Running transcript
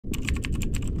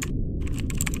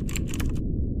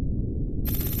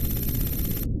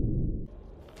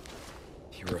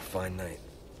for a fine night,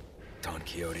 Don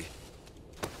Quixote.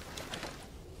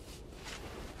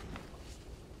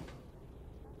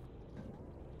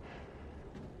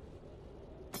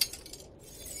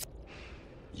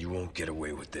 You won't get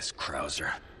away with this, Krauser.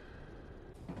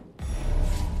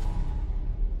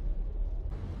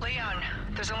 Leon,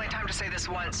 there's only time to say this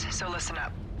once, so listen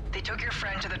up. They took your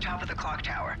friend to the top of the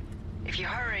Clocktower. If you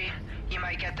hurry, you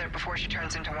might get there before she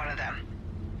turns into one of them.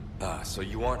 Ah, so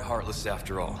you aren't heartless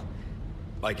after all.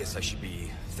 I guess I should be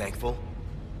thankful?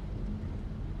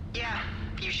 Yeah,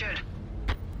 you should.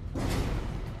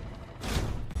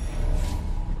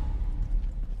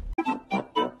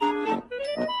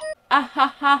 Ah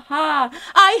ha ha ha!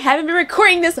 I haven't been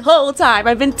recording this whole time.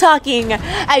 I've been talking.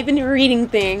 I've been reading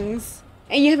things.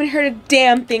 And you haven't heard a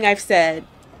damn thing I've said.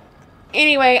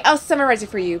 Anyway, I'll summarize it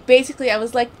for you. Basically, I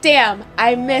was like, damn,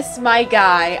 I miss my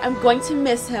guy. I'm going to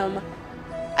miss him.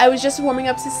 I was just warming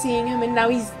up to seeing him and now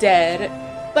he's dead.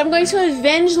 But I'm going to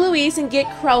avenge Luis and get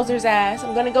Krauser's ass.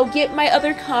 I'm gonna go get my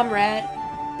other comrade,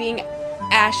 being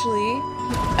Ashley.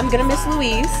 I'm gonna miss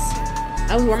Luis.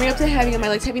 I was warming up to having him. I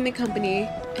liked having the company.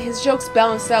 His jokes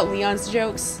balanced out Leon's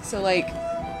jokes, so like,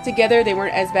 together they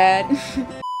weren't as bad.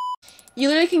 You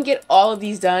literally can get all of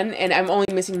these done, and I'm only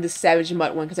missing the Savage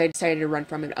Mutt one because I decided to run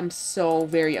from it. I'm so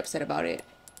very upset about it.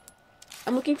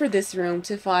 I'm looking for this room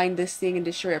to find this thing and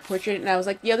destroy a portrait, and I was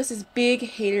like, yo, this is big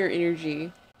hater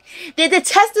energy. The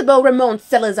detestable Ramon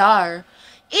Salazar.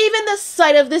 Even the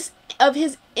sight of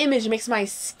his image makes my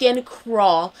skin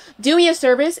crawl. Do me a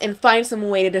service and find some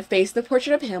way to deface the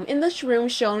portrait of him in the room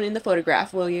shown in the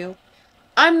photograph, will you?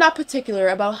 I'm not particular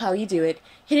about how you do it.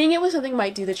 Hitting it with something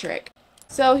might do the trick.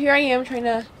 So here I am trying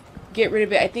to get rid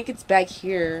of it. I think it's back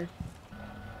here.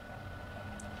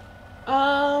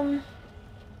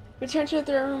 Return to the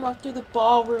throne room, walk through the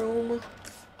ballroom.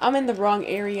 I'm in the wrong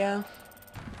area.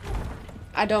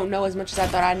 I don't know as much as I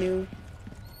thought I knew.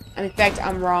 And in fact,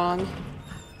 I'm wrong.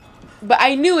 But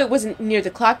I knew it wasn't near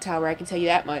the Clocktower, I can tell you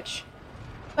that much.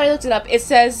 But I looked it up. It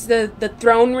says the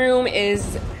throne room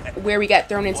is where we got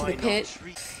thrown into the pit.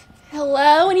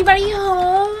 Hello? Anybody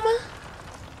home?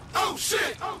 Oh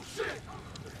shit! Oh shit!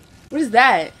 What is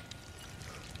that?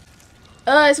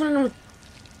 It's one of them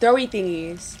throwy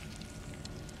thingies.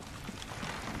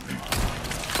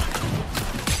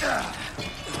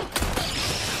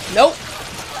 Nope.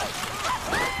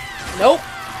 Nope.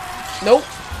 Nope.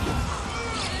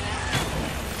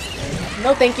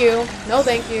 No thank you. No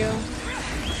thank you.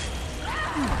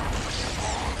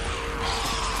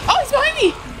 Oh, he's behind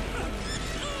me!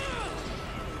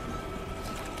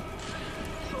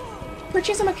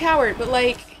 Perchance I'm a coward, but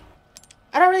like,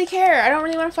 I don't really care. I don't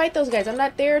really want to fight those guys. I'm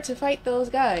not there to fight those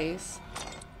guys.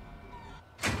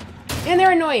 And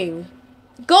they're annoying.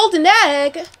 Golden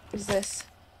egg! What is this?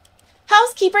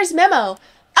 Housekeeper's memo.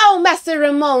 Oh, Master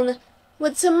Ramon.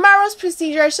 With tomorrow's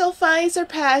procedure, I shall find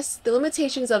surpass the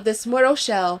limitations of this mortal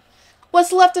shell.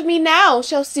 What's left of me now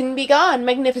shall soon be gone.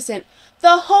 Magnificent.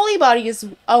 The holy body is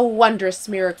a wondrous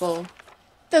miracle.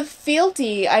 The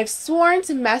fealty I've sworn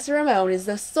to Master Ramon is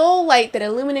the sole light that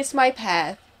illuminates my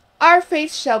path. Our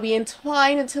fates shall be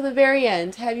entwined until the very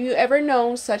end. Have you ever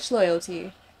known such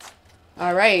loyalty?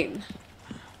 Alright.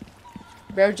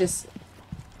 Bro just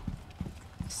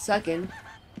sucking.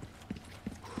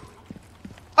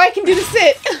 Oh, I can do the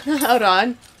sit! Hold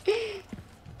on.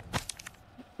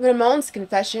 Ramon's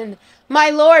confession. My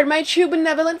lord, my true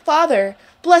benevolent father,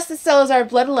 bless the Salazar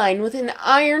bloodline with an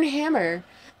iron hammer.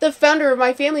 The founder of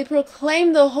my family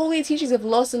proclaimed the holy teachings of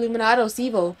Los Iluminados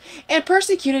evil, and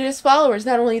persecuted his followers.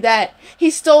 Not only that, he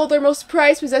stole their most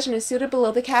prized possession and sealed it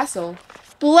below the castle.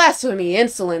 Blasphemy,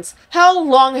 insolence! How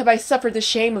long have I suffered the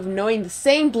shame of knowing the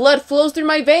same blood flows through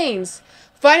my veins?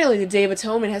 Finally, the day of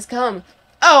atonement has come.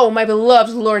 Oh, my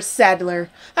beloved Lord Sadler,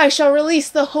 I shall release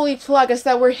the holy plagas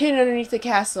that were hidden underneath the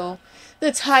castle.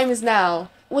 The time is now.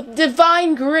 With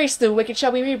divine grace, the wicked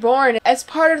shall be reborn as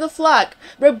part of the flock,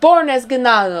 reborn as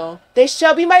ganado. They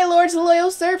shall be my lord's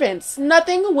loyal servants.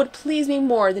 Nothing would please me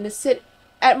more than to sit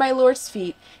at my lord's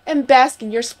feet and bask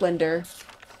in your splendor.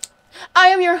 I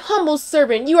am your humble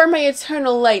servant. You are my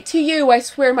eternal light. To you I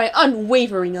swear my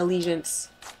unwavering allegiance.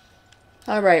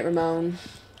 All right, Ramon.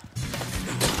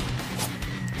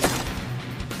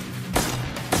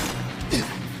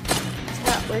 It's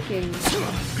not working.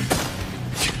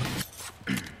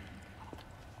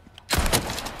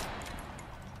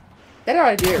 That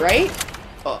ought to do it, right?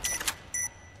 Oh.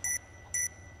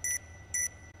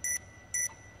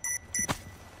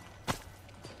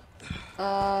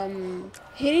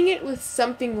 Hitting it with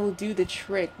something will do the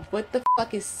trick. What the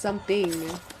fuck is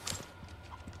something?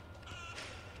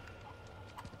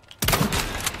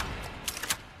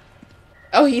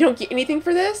 Oh, you don't get anything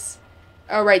for this?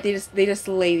 Oh, right, they just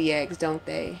lay the eggs, don't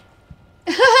they?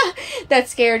 That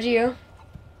scared you?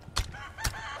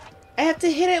 I have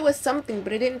to hit it with something,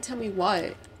 but it didn't tell me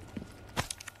what.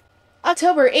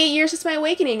 October, 8 years since my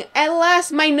awakening. At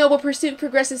last, my noble pursuit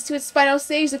progresses to its final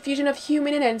stage, the fusion of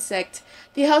human and insect.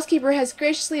 The housekeeper has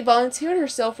graciously volunteered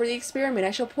herself for the experiment.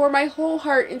 I shall pour my whole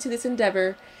heart into this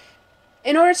endeavor,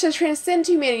 in order to transcend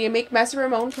humanity and make Master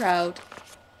Ramon proud.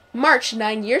 March,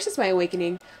 9 years since my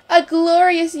awakening. A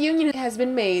glorious union has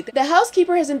been made. The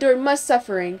housekeeper has endured much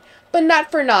suffering, but not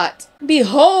for naught.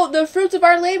 Behold the fruits of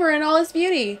our labor in all its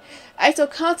beauty. I shall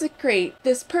consecrate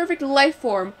this perfect life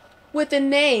form with the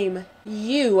name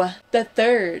You, the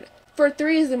Third, for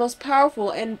 3 is the most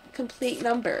powerful and complete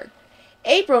number.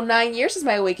 April, 9 years since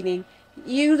my awakening.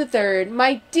 You, the Third,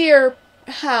 my dear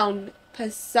hound,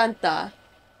 Pasanta,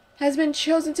 has been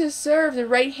chosen to serve the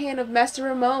right hand of Master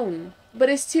Ramon. But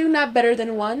is 2 not better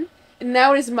than 1? And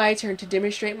now it is my turn to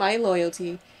demonstrate my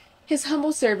loyalty. His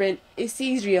humble servant,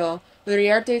 Isidro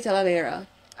Riarte Talavera.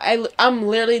 I'm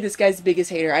literally this guy's biggest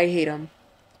hater. I hate him.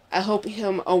 I hope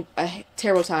him a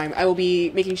terrible time. I will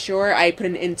be making sure I put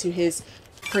an end to his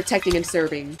protecting and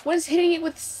serving. What is hitting it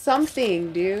with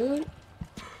something, dude?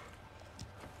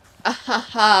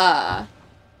 Ahaha.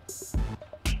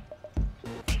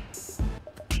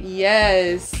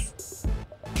 Yes.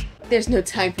 There's no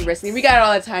time for resting. We got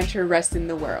all the time to rest in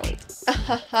the world.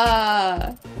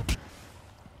 Ahaha.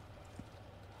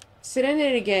 Sit in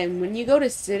it again. When you go to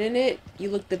sit in it, you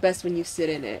look the best when you sit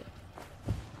in it.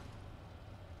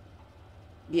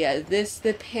 Yeah,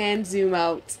 the pan zoom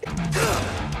out.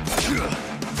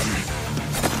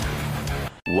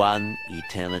 One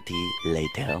eternity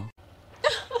later.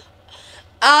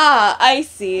 Ah, I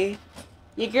see.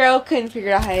 Your girl couldn't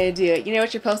figure out how to do it. You know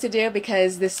what you're supposed to do?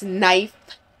 Because this knife,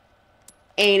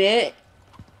 ain't it?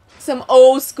 Some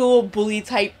old school bully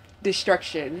type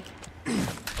destruction.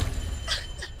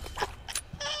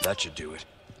 That should do it.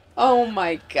 Oh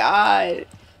my god.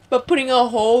 But putting a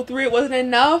hole through it wasn't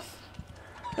enough?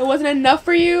 It wasn't enough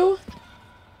for you?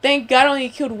 Thank God I only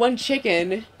killed 1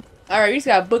 chicken. Alright, we just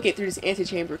gotta book it through this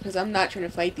antechamber because I'm not trying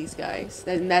to fight these guys.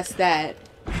 And that's that.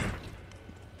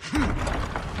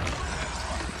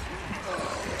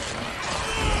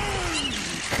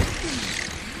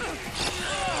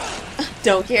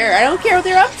 Don't care. I don't care what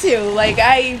they're up to. Like,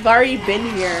 I've already been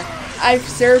here. I've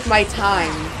served my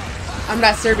time. I'm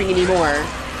not serving anymore.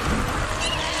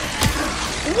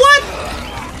 What?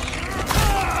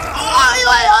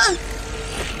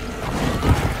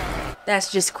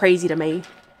 That's just crazy to me.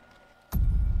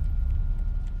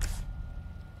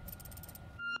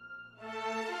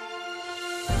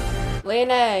 Lay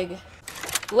an egg.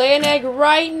 Lay an egg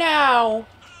right now.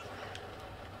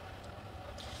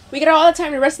 We get all the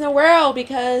time to rest in the world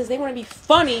because they want to be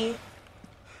funny.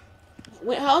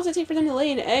 Wait, how long does it take for them to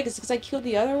lay an egg? Is it because I killed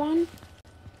the other one?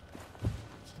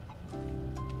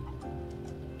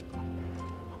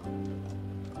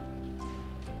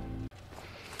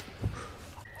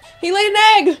 He laid an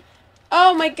egg!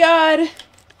 Oh my god.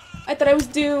 I thought I was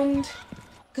doomed.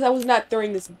 Because I was not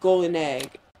throwing this golden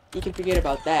egg. You can forget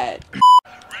about that.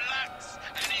 Relax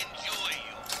and enjoy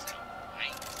yourself,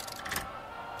 mate.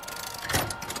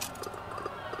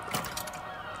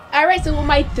 Alright, so with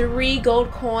my 3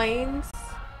 gold coins.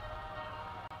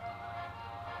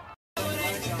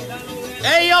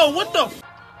 Hey, yo, what the f—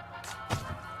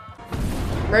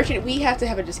 Merchant, we have to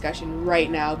have a discussion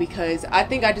right now because I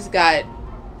think I just got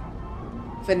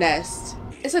finessed.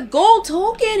 It's a gold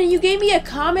token and you gave me a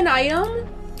common item?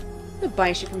 I'm not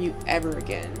buying shit from you ever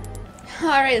again.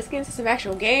 Alright, let's get into some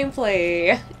actual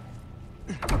gameplay.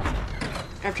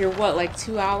 After what, like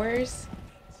 2 hours?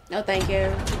 No thank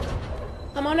you.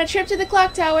 I'm on a trip to the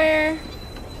Clocktower.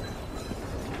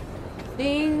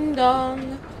 Ding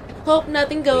dong. Hope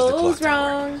nothing goes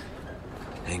wrong.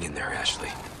 Hang in there,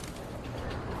 Ashley.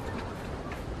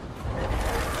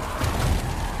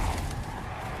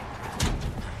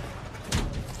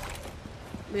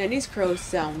 Man, these crows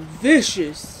sound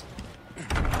vicious.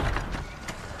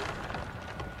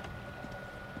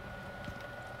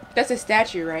 That's a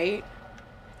statue, right?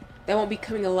 That won't be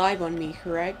coming alive on me,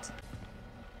 correct?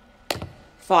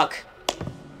 Fuck.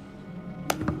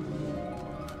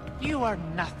 You are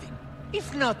nothing,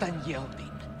 if not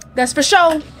unyielding. That's for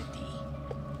sure.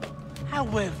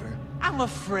 However, I'm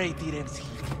afraid it ends here.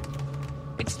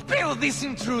 Expel this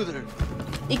intruder!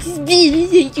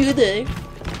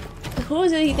 Who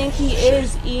does he think he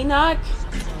is, Enoch?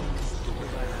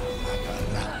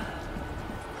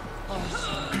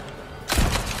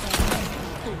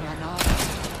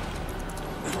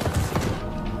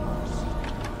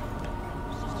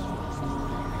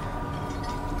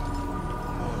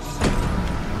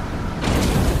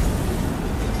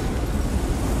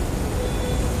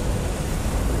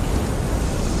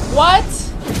 What?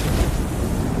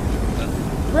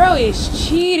 Bro is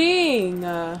cheating.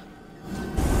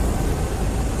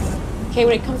 Okay,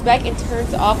 when it comes back and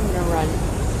turns off, I'm gonna run.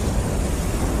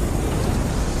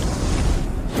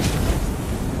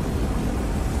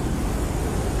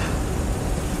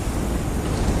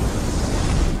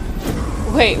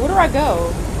 Wait, where do I go?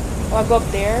 Oh, I go up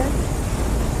there?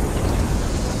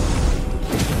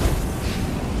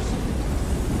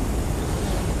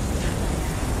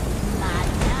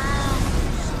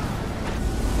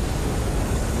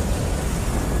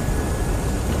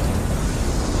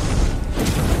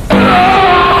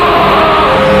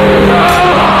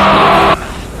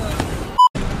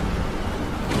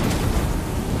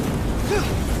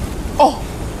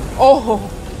 Oh,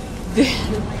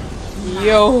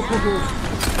 yo.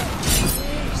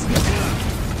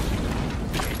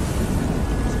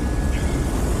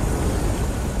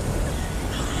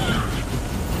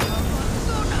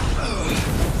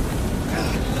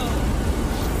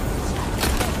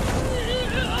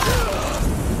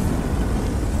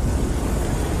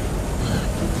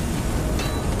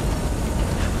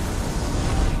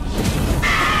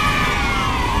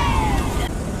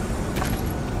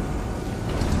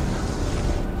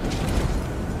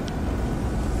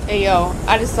 Hey yo,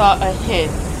 I just saw a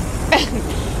hint.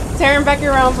 Turn back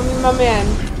around for me, my man.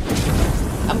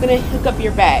 I'm gonna hook up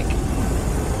your back.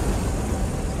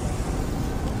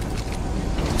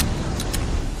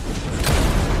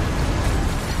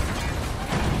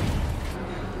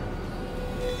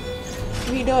 What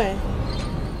are you doing?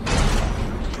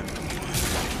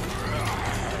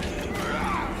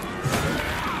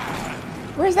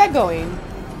 Where's that going?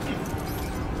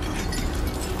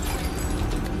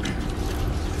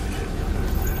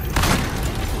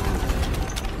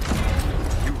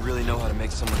 Know how to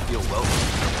make someone feel welcome.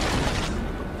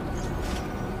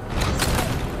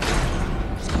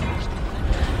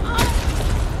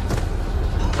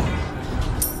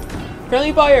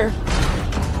 Friendly fire.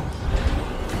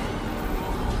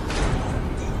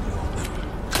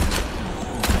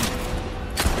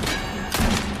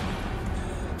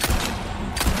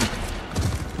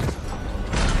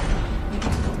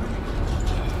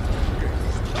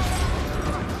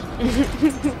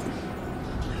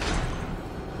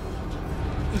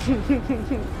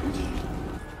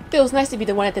 Feels nice to be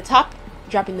the one at the top,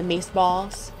 dropping the mace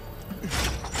balls.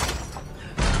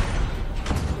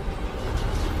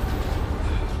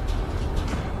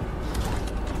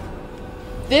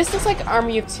 This looks like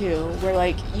Army of Two, where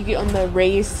like you get on the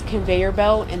raised conveyor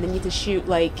belt and then you have to shoot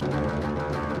like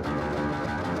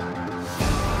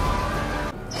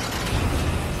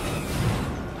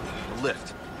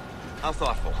Lift. How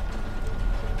thoughtful.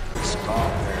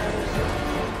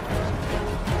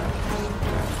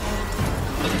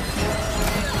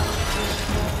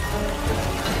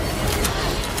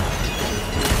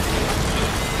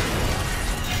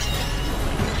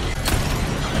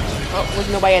 Oh, there's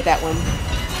nobody at that one.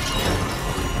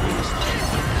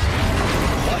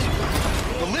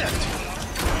 The lift.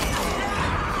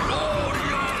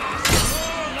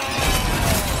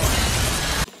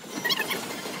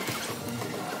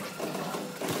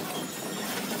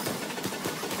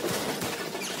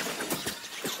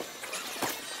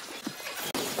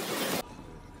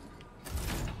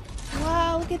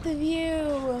 Wow, look at the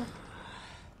view.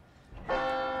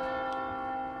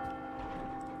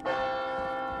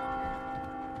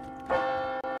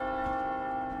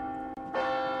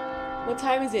 What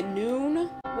time is it? Noon?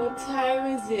 What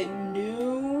time is it?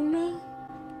 Noon?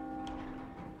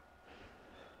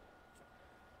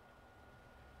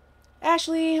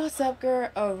 Ashley, what's up, girl?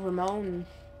 Oh, Ramon.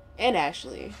 And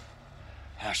Ashley.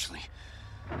 Ashley.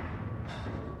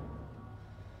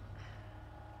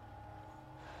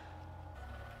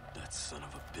 That son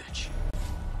of a bitch.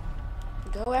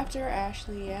 Go after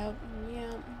Ashley, yep.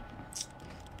 Yeah.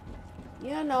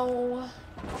 You know.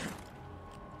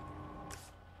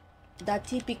 That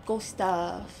typical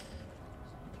stuff.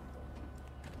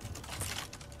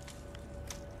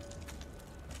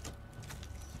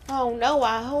 Oh no,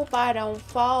 I hope I don't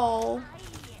fall.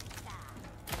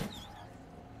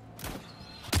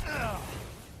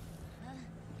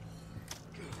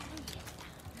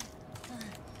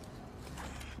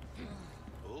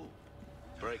 Oh,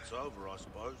 break's over, I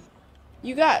suppose.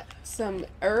 You got some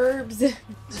herbs?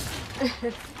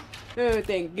 Oh,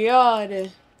 thank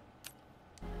God.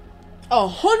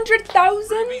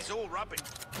 100,000? Ruby's all rubbish.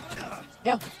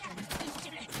 Yeah.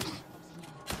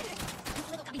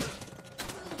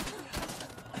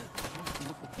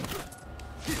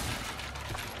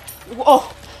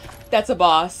 Oh, that's a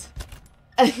boss.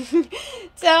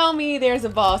 Tell me there's a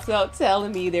boss without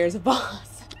telling me there's a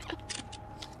boss.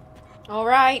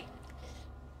 Alright,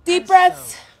 Deep And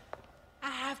breaths. so, I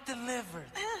have delivered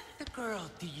the girl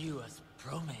to you as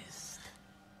promised.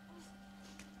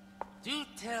 Do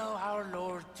tell our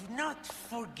Lord to not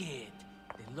forget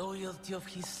the loyalty of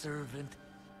his servant,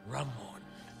 Ramon.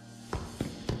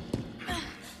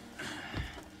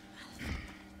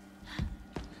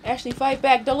 Ashley, fight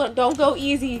back. Don't go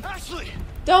easy. Ashley!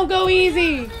 Don't go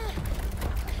easy.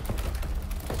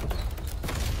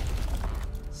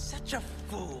 Such a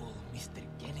fool, Mr.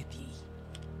 Kennedy.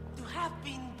 To have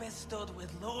been bestowed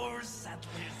with Lord Sadler's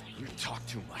You talk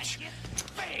too much.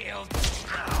 failed.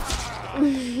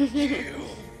 You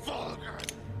vulgar!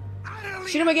 Utterly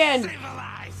Shoot him again.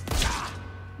 uncivilized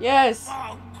Yes.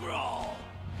 mongrel!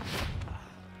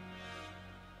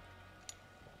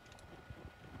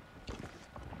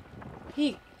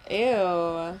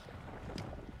 Ew.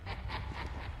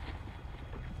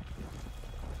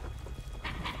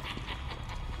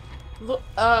 Look,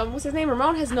 what's his name?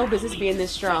 Ramon has no business being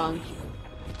this strong.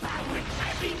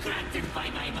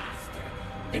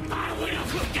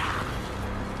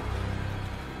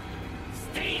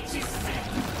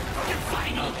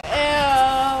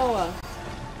 Ew.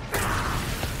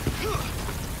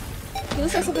 He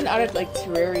looks like something out of like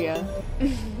Terraria.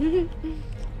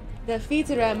 Defeat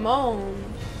Ramon.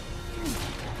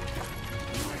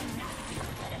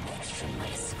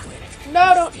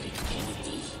 No, don't.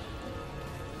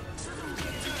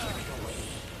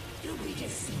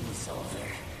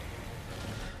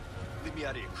 Leave me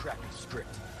out of your crappy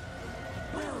script.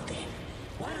 Well then,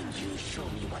 why don't you show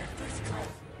me what a first class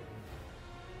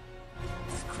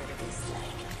script is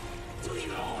like? Do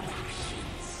your own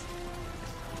actions.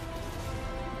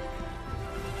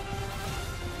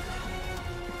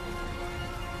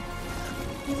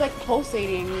 He's like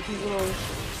pulsating with these little.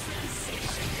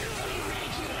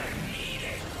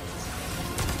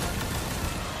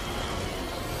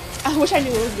 I wish I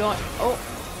knew where it was going. Oh.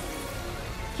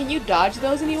 Can you dodge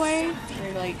those anyway?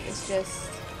 Or like, it's just...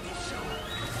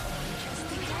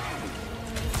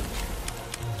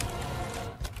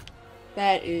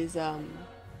 That is,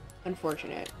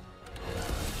 unfortunate.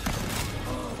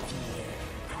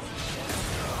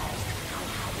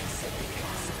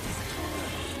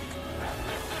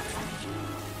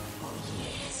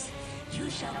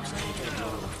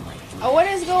 Oh, what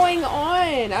is going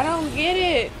on? I don't get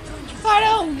it. I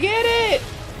don't get it.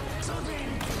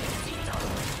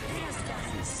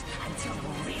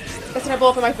 That's gonna blow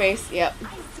up in my face. Yep.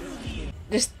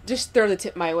 Just throw the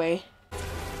tip my way.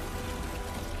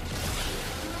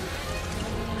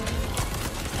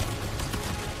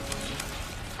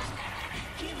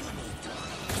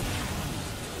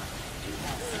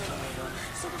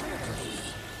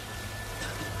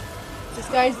 This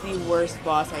guy's the worst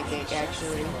boss, I think,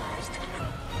 actually.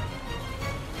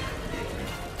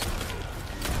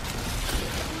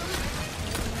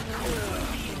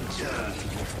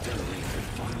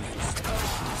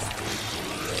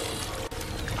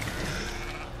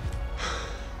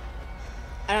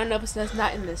 I don't know if it's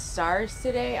not in the stars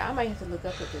today. I might have to look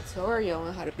up a tutorial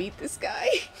on how to beat this guy.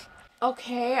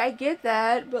 Okay, I get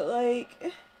that, but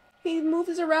like, he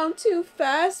moves around too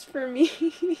fast for me.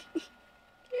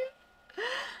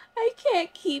 I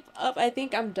can't keep up. I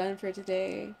think I'm done for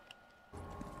today.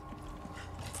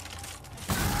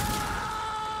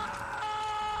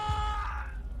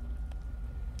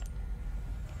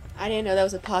 I didn't know that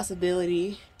was a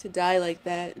possibility to die like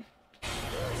that.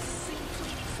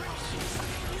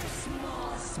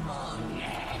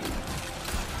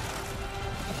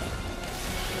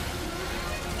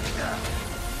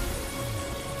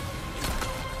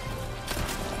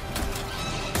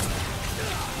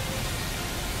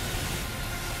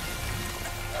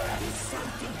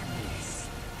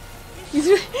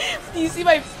 Do you see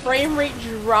my frame rate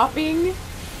dropping?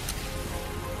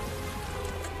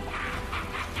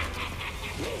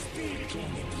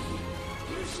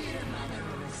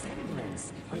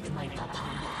 With my papa.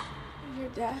 Your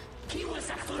dad. He was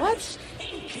a What? foolish,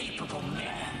 incapable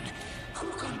man who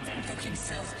contented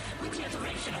himself with the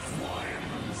adoration of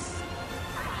worms.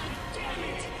 Ah, damn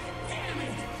it! Damn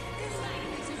it! This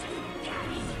likeness is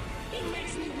uncanny. It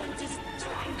makes me want to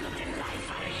strangle the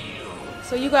life out of you.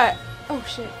 So you got... Oh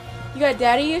shit. You got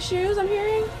daddy issues, I'm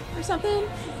hearing? Or something?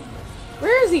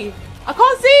 Where is he? I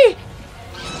can't see!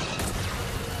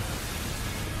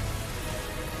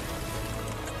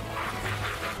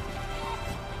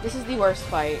 This is the worst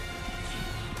fight.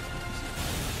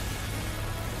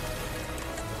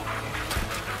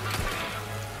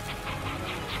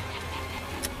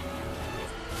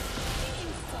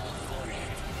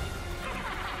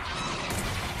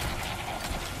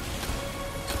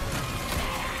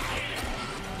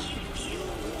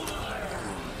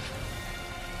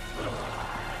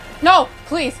 No,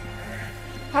 please.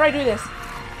 How do I do this?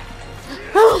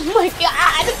 Oh my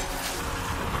god!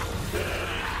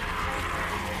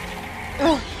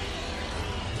 Ugh.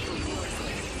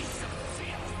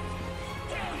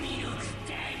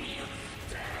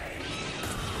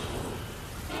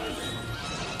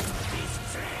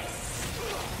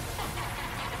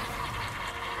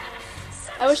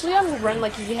 I wish Leon would run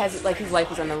like he has like his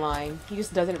life is on the line. He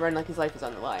just doesn't run like his life is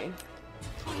on the line.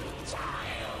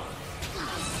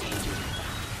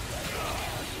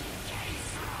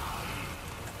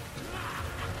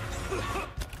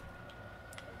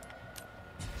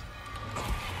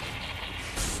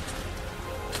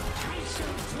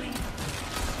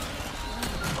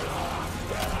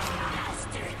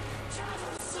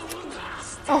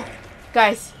 Oh,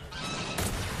 guys.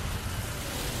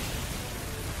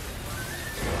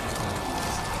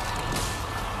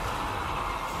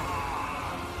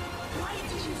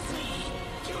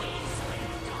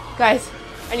 Guys,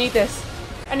 I need this.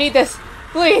 I need this.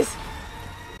 Please.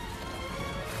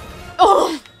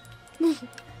 Oh! Woo!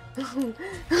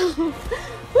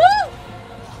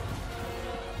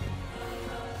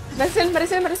 Medicine,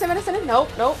 medicine, medicine, medicine. Nope,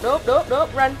 nope, nope, nope,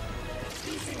 nope. Run.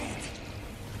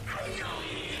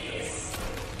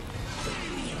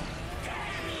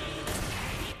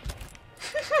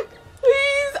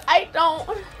 Please, I don't.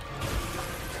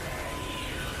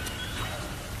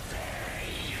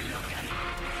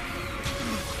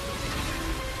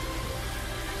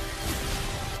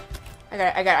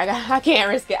 I got it. I can't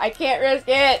risk it. I can't risk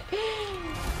it.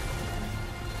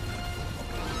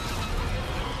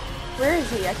 Where is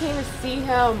he? I can't even see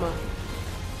him.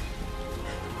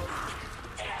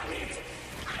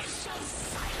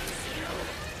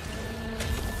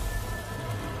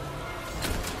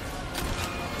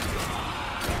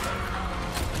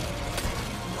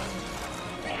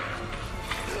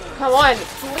 Come on,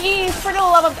 please, for the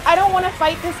love of... I don't want to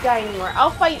fight this guy anymore.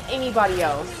 I'll fight anybody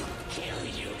else.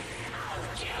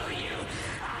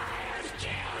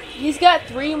 He's got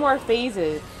 3 more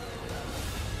phases.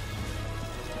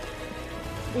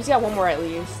 He's got 1 more at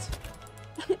least.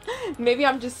 Maybe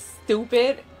I'm just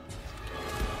stupid.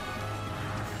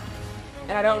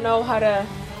 And I don't know how to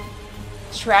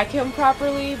track him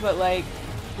properly, but like,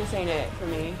 this ain't it for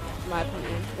me, in my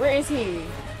opinion. Where is he?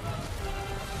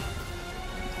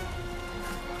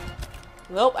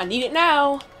 Nope, I need it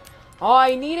now. Oh,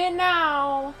 I need it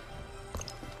now.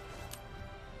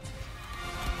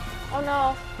 Oh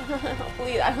no.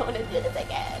 Please, I don't want to do this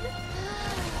again.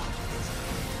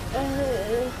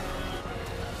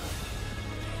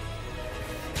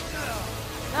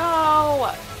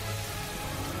 No.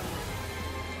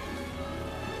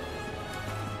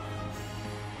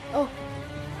 Oh.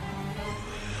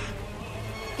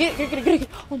 Get it.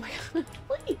 Oh my god.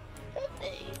 Please.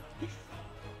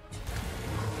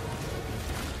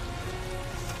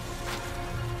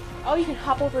 Oh, you can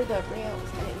hop over the rails.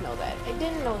 I didn't know that. I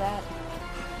didn't know that.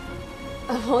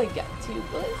 I've only got 2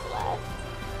 bullets left.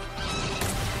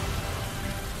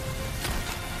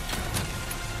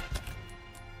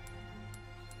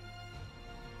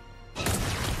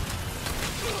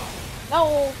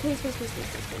 No! Please, please, please, please,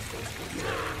 please, please, please, please.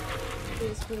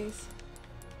 Please, please.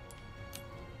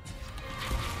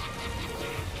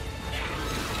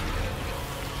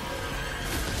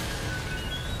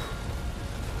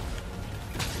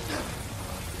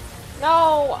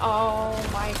 No! Oh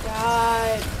my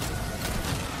god.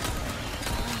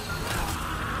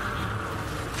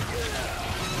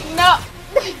 No!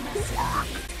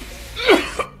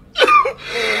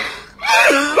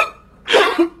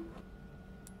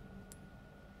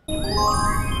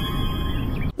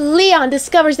 Leon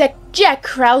discovers that Jack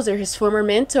Krauser, his former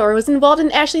mentor, was involved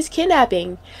in Ashley's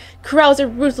kidnapping. Krauser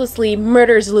ruthlessly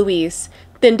murders Louise,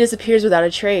 then disappears without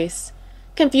a trace.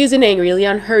 Confused and angry,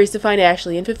 Leon hurries to find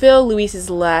Ashley and fulfill Louise's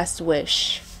last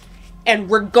wish. And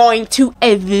we're going to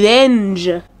avenge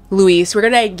Louise. We're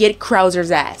gonna get Krauser's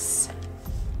ass.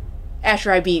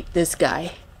 After I beat this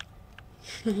guy.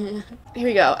 Here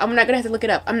we go. I'm not gonna have to look it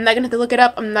up. I'm not gonna have to look it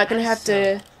up. I'm not gonna have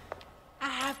to...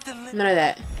 None of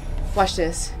that. Watch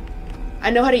this. I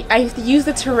know how to... I have to use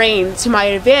the terrain to my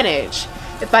advantage.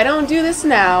 If I don't do this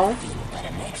now...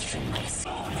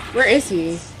 Where is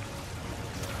he?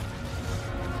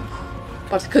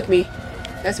 About to cook me.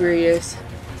 That's where he is.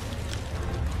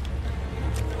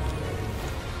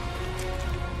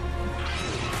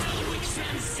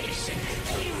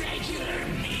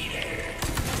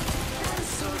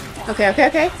 Okay, okay,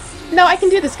 okay. No, I can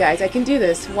do this, guys. I can do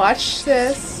this. Watch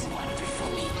this.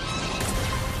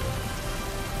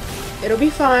 It'll be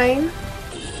fine.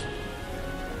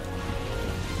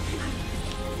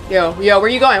 Yo, where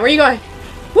you going? Where you going?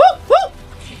 Woo, woo!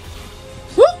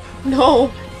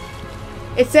 No.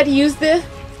 It said use the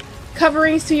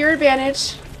coverings to your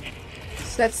advantage.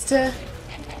 So that's to...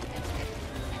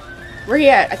 Where he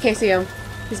at? I can't see him.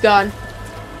 He's gone.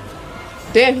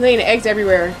 Damn, he's laying eggs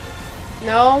everywhere.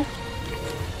 No.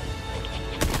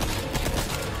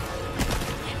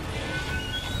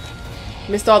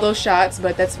 Missed all those shots,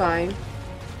 but that's fine.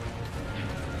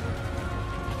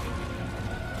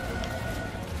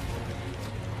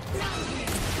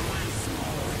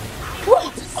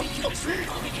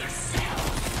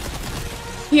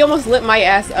 He almost lit my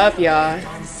ass up, y'all.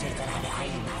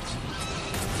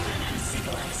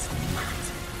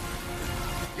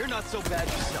 You're not so bad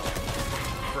yourself.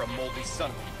 For a moldy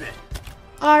son of a bitch.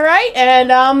 Alright,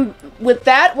 and with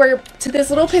that, we're to this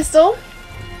little pistol.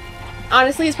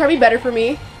 Honestly, it's probably better for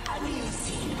me.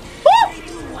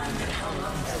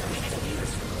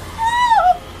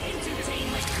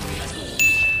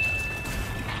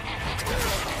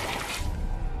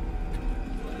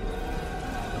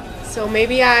 So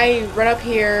maybe I run up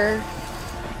here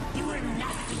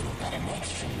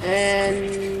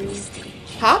and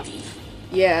hop?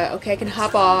 Yeah, okay, I can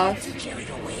hop off.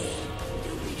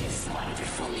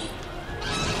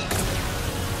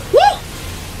 Woo!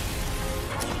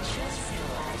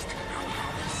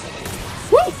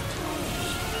 Woo!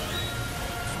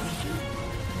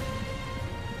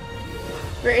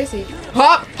 Where is he?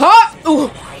 Hop! Hop! Ooh!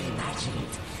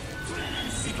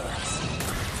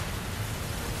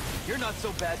 You're not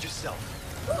so bad yourself.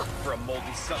 For a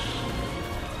moldy son.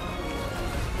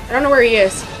 I don't know where he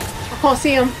is. I can't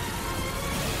see him.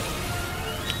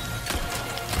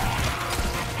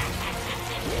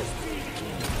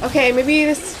 Okay, maybe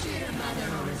this...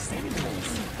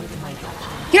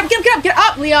 Get up, get up, get up, get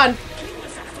up, Leon!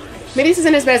 Maybe this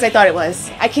isn't as bad as I thought it was.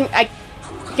 I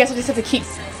guess I just have to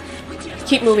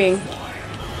keep moving.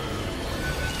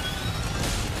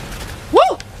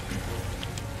 Woo!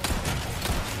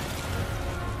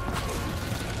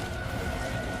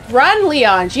 Run,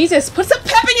 Leon. Jesus, put some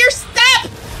pep in your step!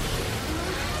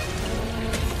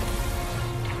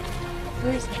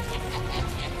 Where is he?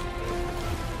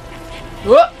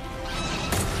 Whoop!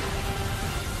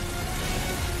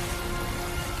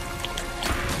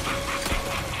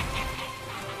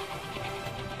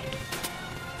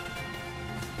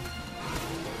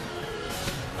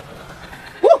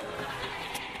 Woo!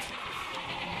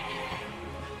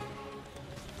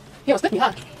 He almost bit me,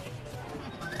 huh?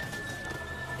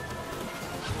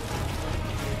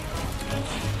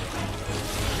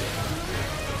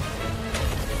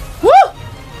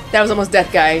 That was almost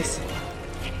death, guys.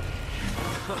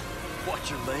 Watch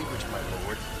your language, my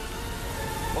lord.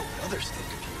 What will others think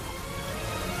of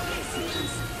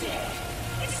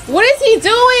you? What is he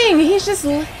doing? He's just...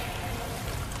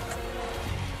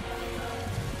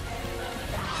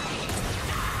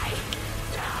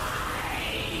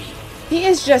 He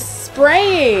is just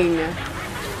spraying.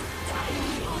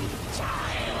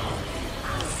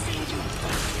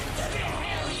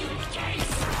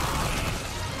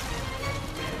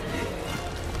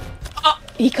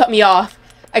 He cut me off.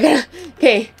 I gotta...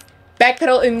 Okay.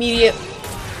 Backpedal immediate.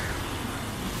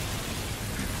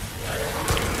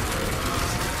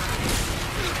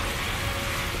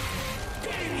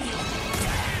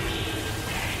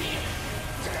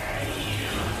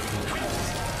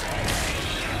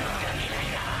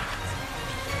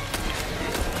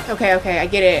 Okay, okay. I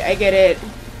get it. I get it.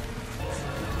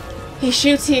 He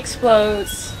shoots, he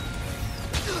explodes.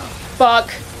 Fuck.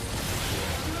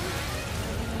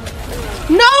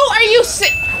 No! Are you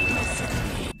sick?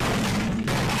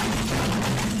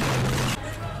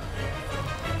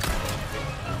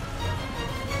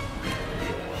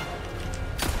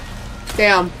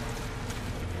 Damn.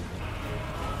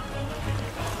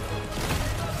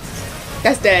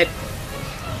 That's dead.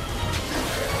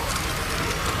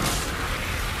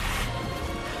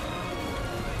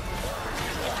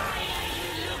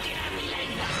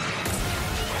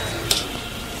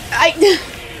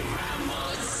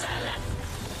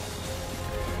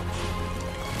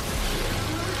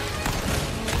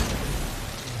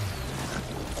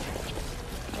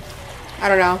 I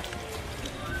don't know.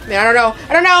 Man, I don't know.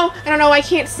 I don't know. I don't know. I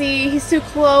can't see. He's too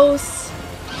close.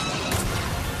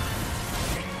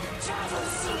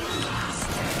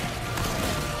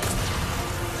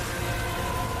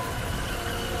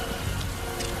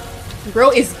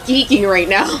 Bro is geeking right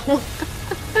now.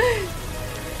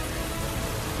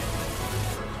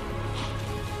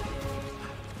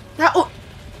 Oh,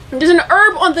 there's an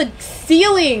herb on the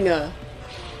ceiling. Not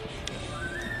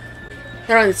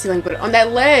on the ceiling, but on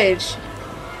that ledge.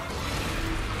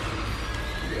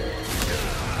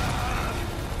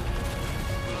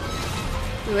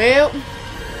 Well,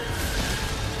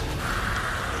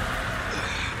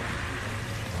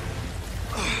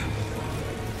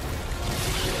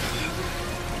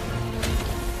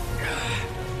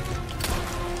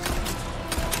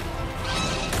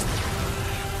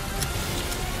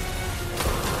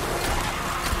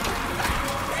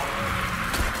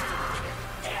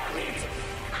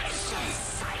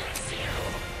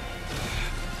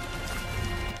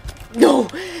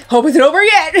 Hope it's not over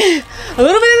yet. A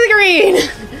little bit of the green.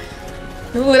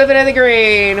 A little bit of the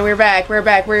green. We're back. We're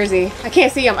back. Where is he? I can't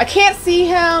see him. I can't see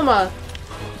him.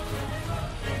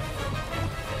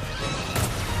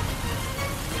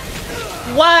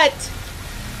 What?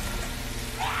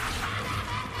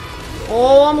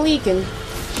 Oh, I'm leaking.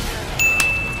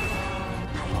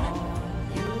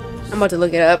 I'm about to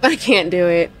look it up. I can't do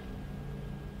it.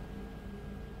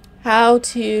 How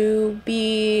to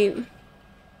beat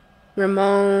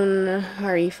Ramon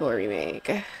RE4 remake.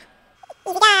 I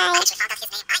actually found out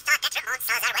his name. I thought that Ramon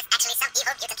Salazar was actually some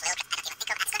evil mutant rogue. I don't even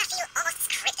think it's gonna feel almost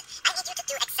scripted. I need you to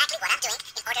do exactly what I'm doing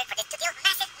in order for this to deal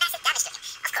massive, massive damage to him.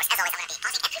 Of course, as always, I'm gonna be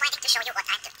pausing and rewinding to show you what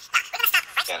I'm doing. Now, we're gonna start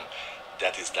right here.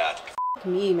 That is that.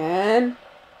 Me, man.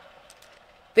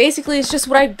 Basically, it's just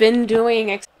what I've been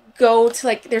doing. Go to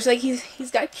like, there's like he's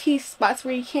got key spots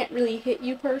where he can't really hit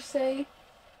you per se.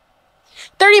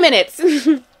 30 minutes.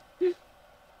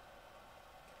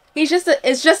 It's just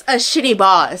a shitty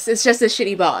boss. It's just a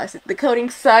shitty boss. The coding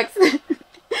sucks.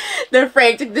 The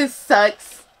franticness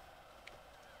sucks.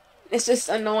 It's just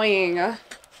annoying.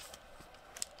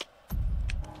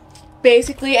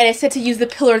 Basically, and it said to use the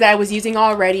pillar that I was using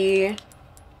already.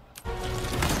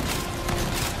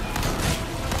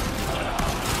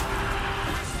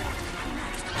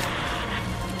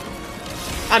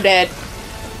 I'm dead.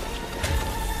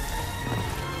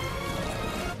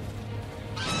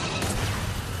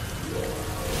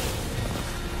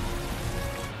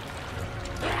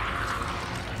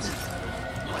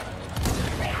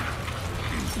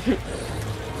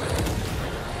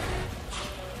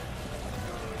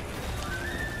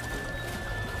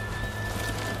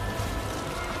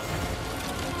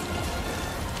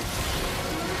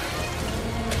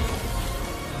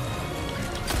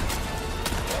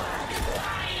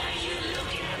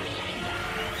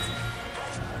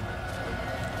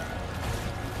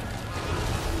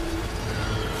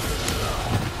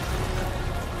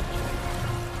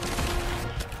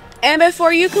 And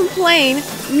before you complain,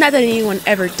 not that anyone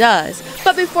ever does,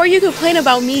 but before you complain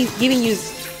about me giving you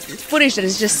footage that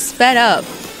is just sped up,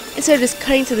 instead of just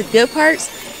cutting to the good parts,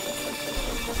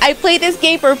 I played this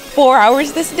game for 4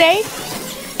 hours this day,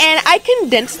 and I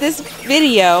condensed this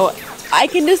video. I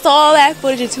condensed all that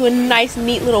footage into a nice,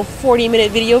 neat little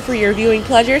 40-minute video for your viewing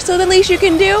pleasure, so the least you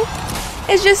can do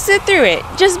is just sit through it.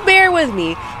 Just bear with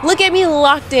me. Look at me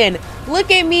locked in.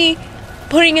 Look at me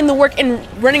putting in the work and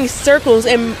running circles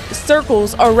and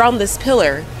circles around this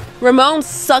pillar. Ramon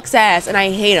sucks ass and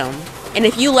I hate him. And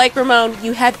if you like Ramon,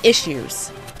 you have issues.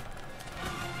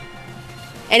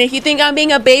 And if you think I'm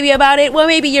being a baby about it, well,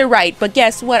 maybe you're right. But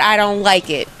guess what? I don't like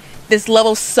it. This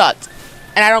level sucked.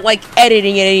 And I don't like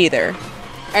editing it either.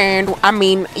 And I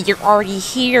mean, you're already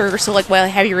here, so like, well,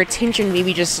 have your attention,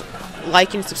 maybe just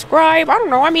like and subscribe. I don't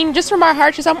know. I mean, just from my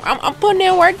heart, just I'm putting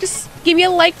in work. Just give me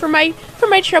a like for my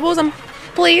troubles.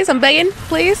 Please, I'm begging,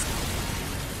 please.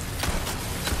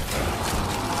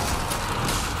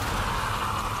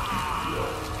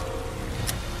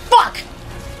 Fuck!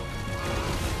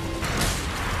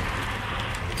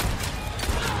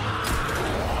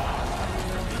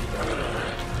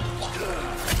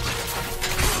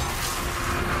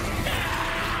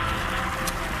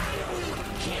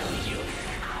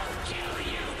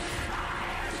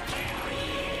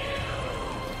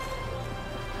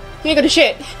 You ain't gonna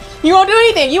shit. You won't do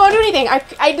anything. You won't do anything.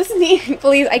 I just need,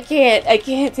 please. I can't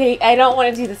take. I don't want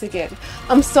to do this again.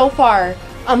 I'm so far.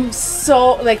 I'm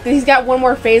so like he's got one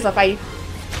more phase left.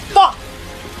 Fuck.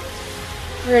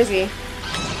 Where is he?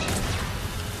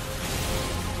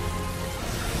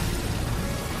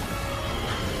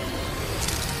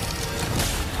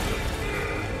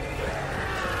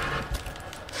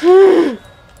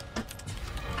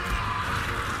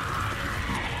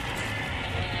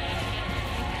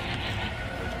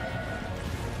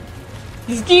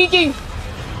 He's geeking!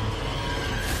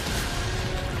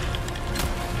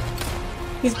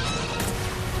 He's... I'm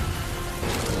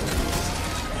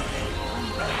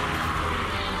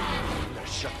gonna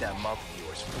shut that mouth of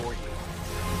yours for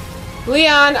you.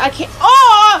 Leon, I can't...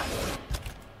 Oh!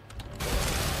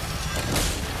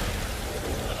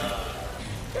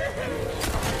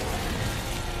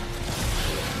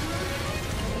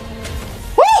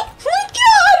 Oh my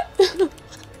god!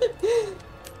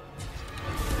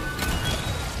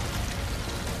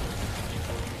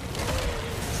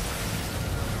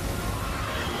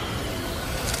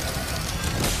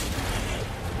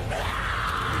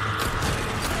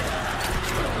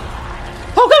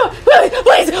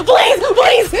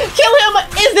 Please, kill him!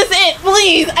 Is this it?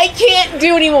 Please! I can't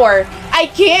do anymore. I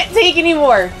can't take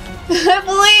anymore.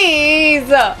 Please!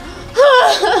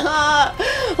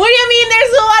 What do you mean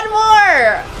there's one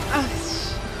more?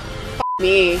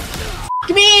 me.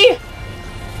 Me!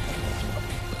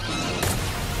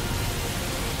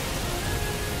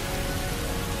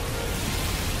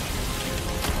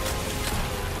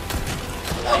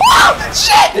 Oh,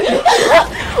 shit!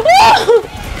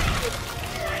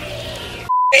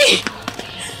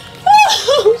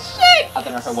 Oh, shit! I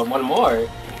think I heard one more.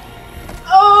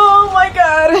 Oh my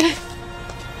god.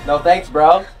 No thanks,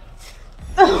 bro.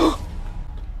 Oh.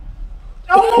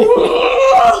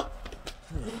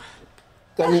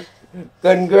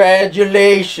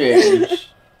 Congratulations.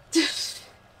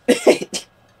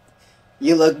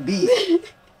 You look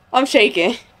beat. I'm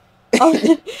shaking.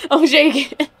 I'm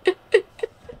shaking.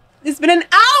 It's been an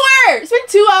hour! It's been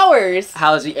 2 hours.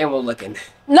 How's the ammo looking?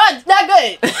 Not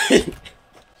good.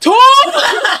 Two!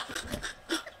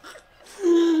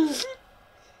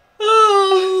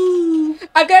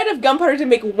 I've got enough gunpowder to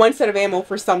make one set of ammo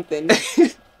for something.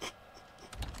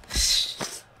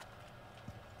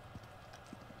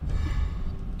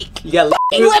 You got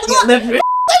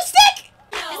lipstick!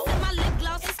 My lip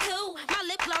gloss is cool. My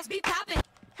lip gloss be popping.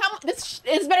 How this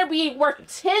better be worth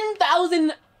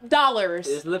 $10,000.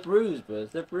 It's lip rouge, bro.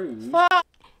 It's lip rouge.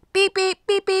 Beep beep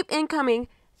beep beep incoming.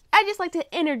 I just like to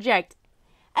interject.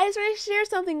 I just want to share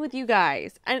something with you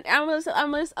guys. And I'm just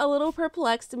a little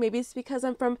perplexed. Maybe it's because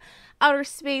I'm from outer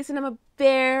space and I'm a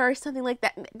bear or something like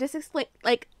that. Just explain,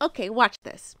 like, okay, watch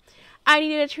this. I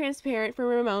needed a transparent for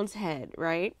Ramon's head,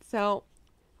 right? So,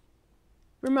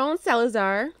 Ramon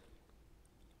Salazar.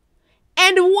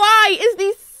 And why is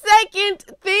the second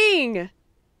thing?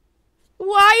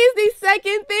 Why is the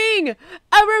second thing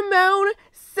a Ramon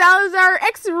Salazar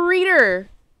X-Reader?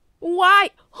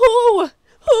 Why? Who?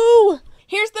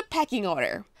 Here's the pecking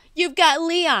order. You've got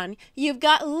Leon. You've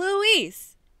got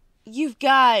Luis. You've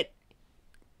got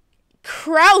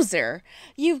Krauser.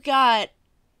 You've got,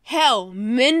 hell,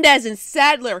 Mendez and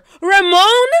Sadler.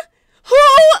 Ramon? Who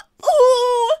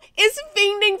is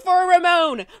fiending for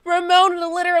Ramon? Ramon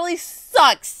literally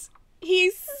sucks.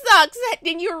 He sucks.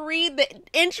 Did you read the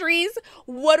entries?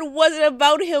 What was it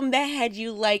about him that had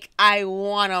you like, I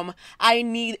want him. I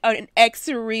need an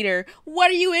X-Reader. What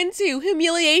are you into?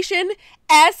 Humiliation?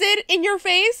 Acid in your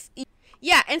face?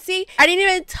 Yeah, and see, I didn't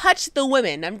even touch the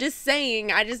women. I'm just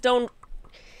saying, I just don't...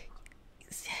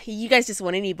 You guys just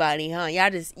want anybody, huh?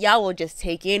 Y'all will just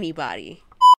take anybody.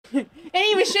 Ain't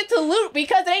even shit to loot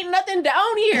because there ain't nothing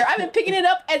down here. I've been picking it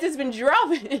up as it's been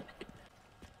dropping.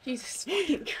 Jesus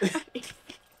fucking Christ.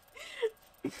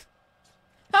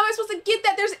 How am I supposed to get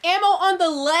that? There's ammo on the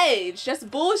ledge. That's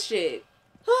bullshit.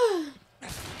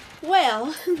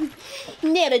 Well,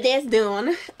 now that that's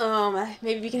done,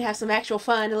 maybe we can have some actual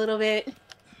fun a little bit.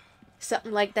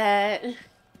 Something like that.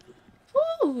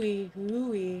 Ooh-wee,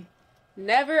 ooh-wee.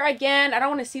 Never again. I don't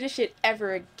want to see this shit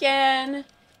ever again.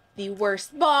 The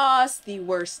worst boss, the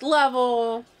worst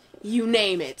level, you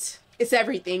name it. It's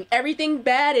everything. Everything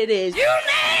bad it is. You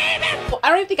name it! Well, I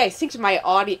don't even think I synced my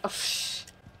audio. Oh,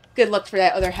 good luck for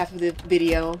that other half of the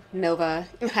video, Nova.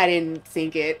 I didn't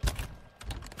sync it.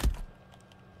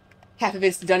 Half of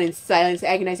it's done in silence,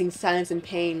 agonizing silence and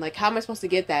pain. Like, how am I supposed to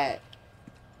get that?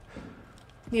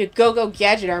 Need a go-go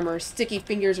gadget armor, or sticky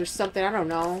fingers or something. I don't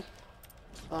know.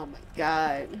 Oh my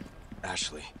god.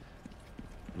 Ashley,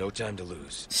 no time to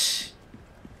lose.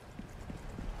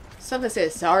 Something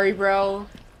says, sorry, bro.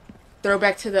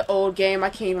 Throwback to the old game. I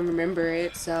can't even remember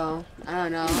it, so I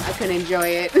don't know. I couldn't enjoy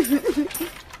it.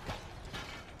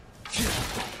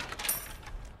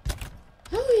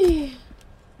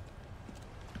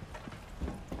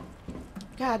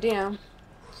 God damn.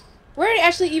 Where did it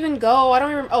actually even go? I don't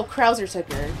remember. Oh, Krauser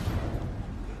took her.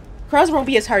 Krauser won't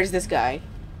be as hard as this guy.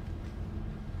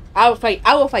 I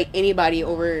will fight anybody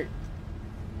over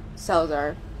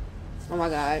Salazar. Oh my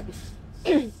god.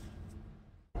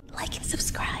 Like and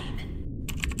subscribe.